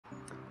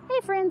Hey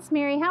friends,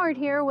 Mary Howard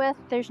here with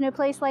There's No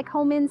Place Like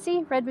Home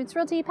NC, Redwoods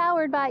Realty,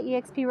 powered by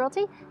eXp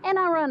Realty, and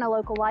I run a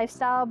local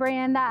lifestyle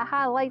brand that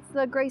highlights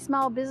the great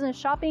small business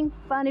shopping,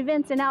 fun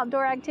events, and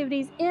outdoor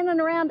activities in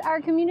and around our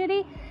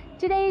community.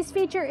 Today's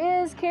feature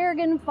is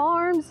Carrigan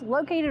Farms,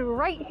 located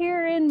right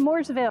here in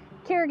Mooresville.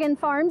 Carrigan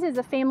Farms is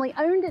a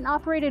family-owned and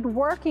operated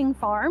working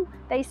farm.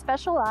 They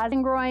specialize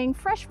in growing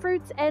fresh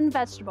fruits and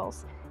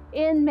vegetables.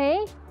 In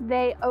May,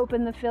 they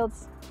open the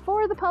fields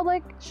for the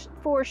public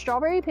for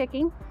strawberry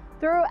picking.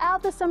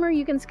 Throughout the summer,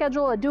 you can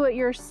schedule a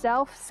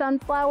do-it-yourself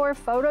sunflower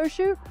photo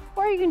shoot,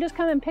 or you can just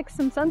come and pick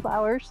some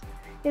sunflowers.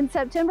 In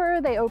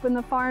September, they open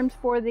the farms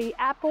for the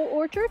apple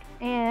orchard,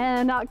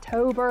 and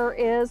October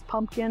is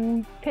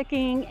pumpkin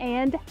picking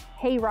and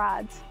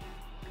hayrides.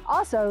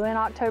 Also in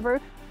October,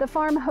 the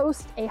farm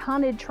hosts a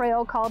haunted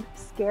trail called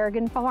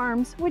Scarrigan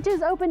Farms, which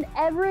is open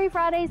every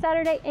Friday,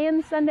 Saturday,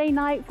 and Sunday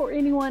night for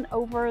anyone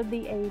over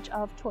the age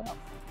of 12.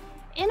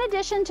 In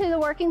addition to the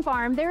working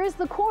farm, there is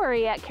the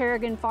Quarry at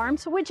Carrigan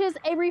Farms, which is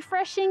a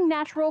refreshing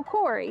natural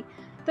quarry.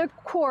 The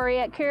quarry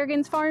at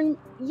Carrigan's Farm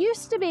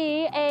used to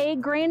be a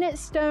granite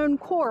stone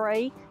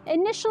quarry,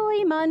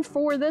 initially mined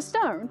for the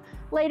stone.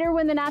 Later,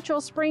 when the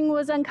natural spring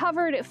was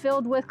uncovered, it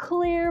filled with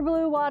clear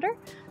blue water.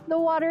 The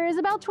water is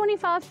about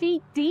 25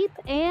 feet deep,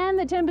 and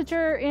the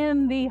temperature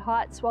in the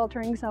hot,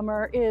 sweltering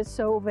summer is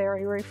so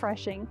very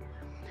refreshing.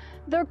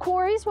 The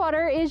quarry's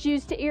water is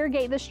used to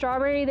irrigate the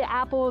strawberry, the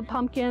apple, the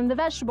pumpkin, the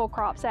vegetable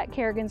crops at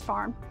Carrigan's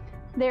Farm.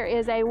 There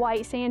is a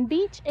white sand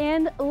beach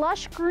and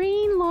lush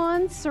green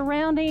lawns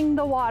surrounding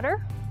the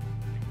water.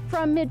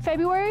 From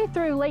mid-February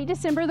through late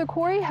December, the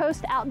quarry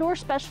hosts outdoor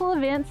special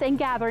events and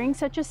gatherings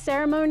such as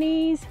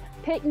ceremonies,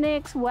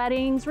 picnics,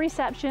 weddings,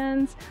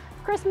 receptions,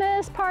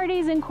 Christmas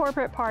parties, and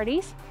corporate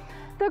parties.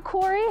 The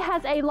quarry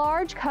has a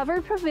large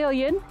covered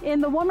pavilion.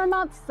 In the warmer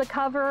months, the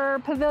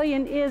covered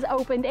pavilion is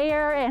open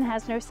air and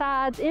has no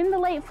sides. In the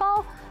late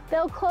fall,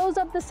 they'll close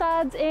up the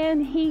sides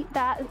and heat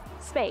that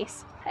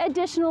space.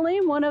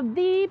 Additionally, one of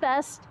the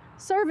best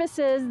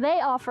services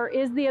they offer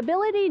is the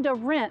ability to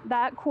rent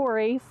that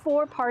quarry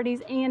for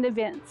parties and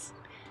events.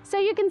 So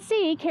you can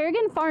see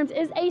Carrigan Farms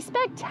is a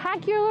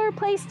spectacular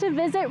place to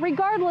visit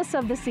regardless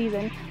of the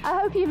season. I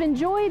hope you've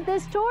enjoyed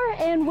this tour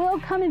and will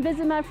come and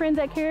visit my friends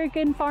at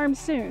Carrigan Farms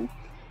soon.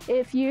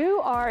 If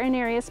you are an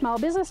area small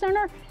business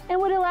owner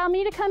and would allow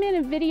me to come in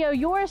and video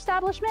your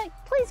establishment,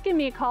 please give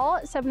me a call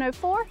at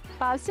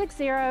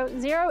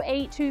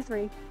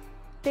 704-560-0823.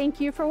 Thank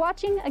you for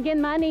watching.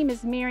 Again, my name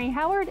is Mary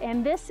Howard,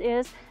 and this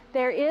is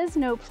There Is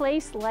No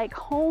Place Like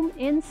Home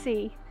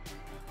NC.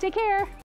 Take care.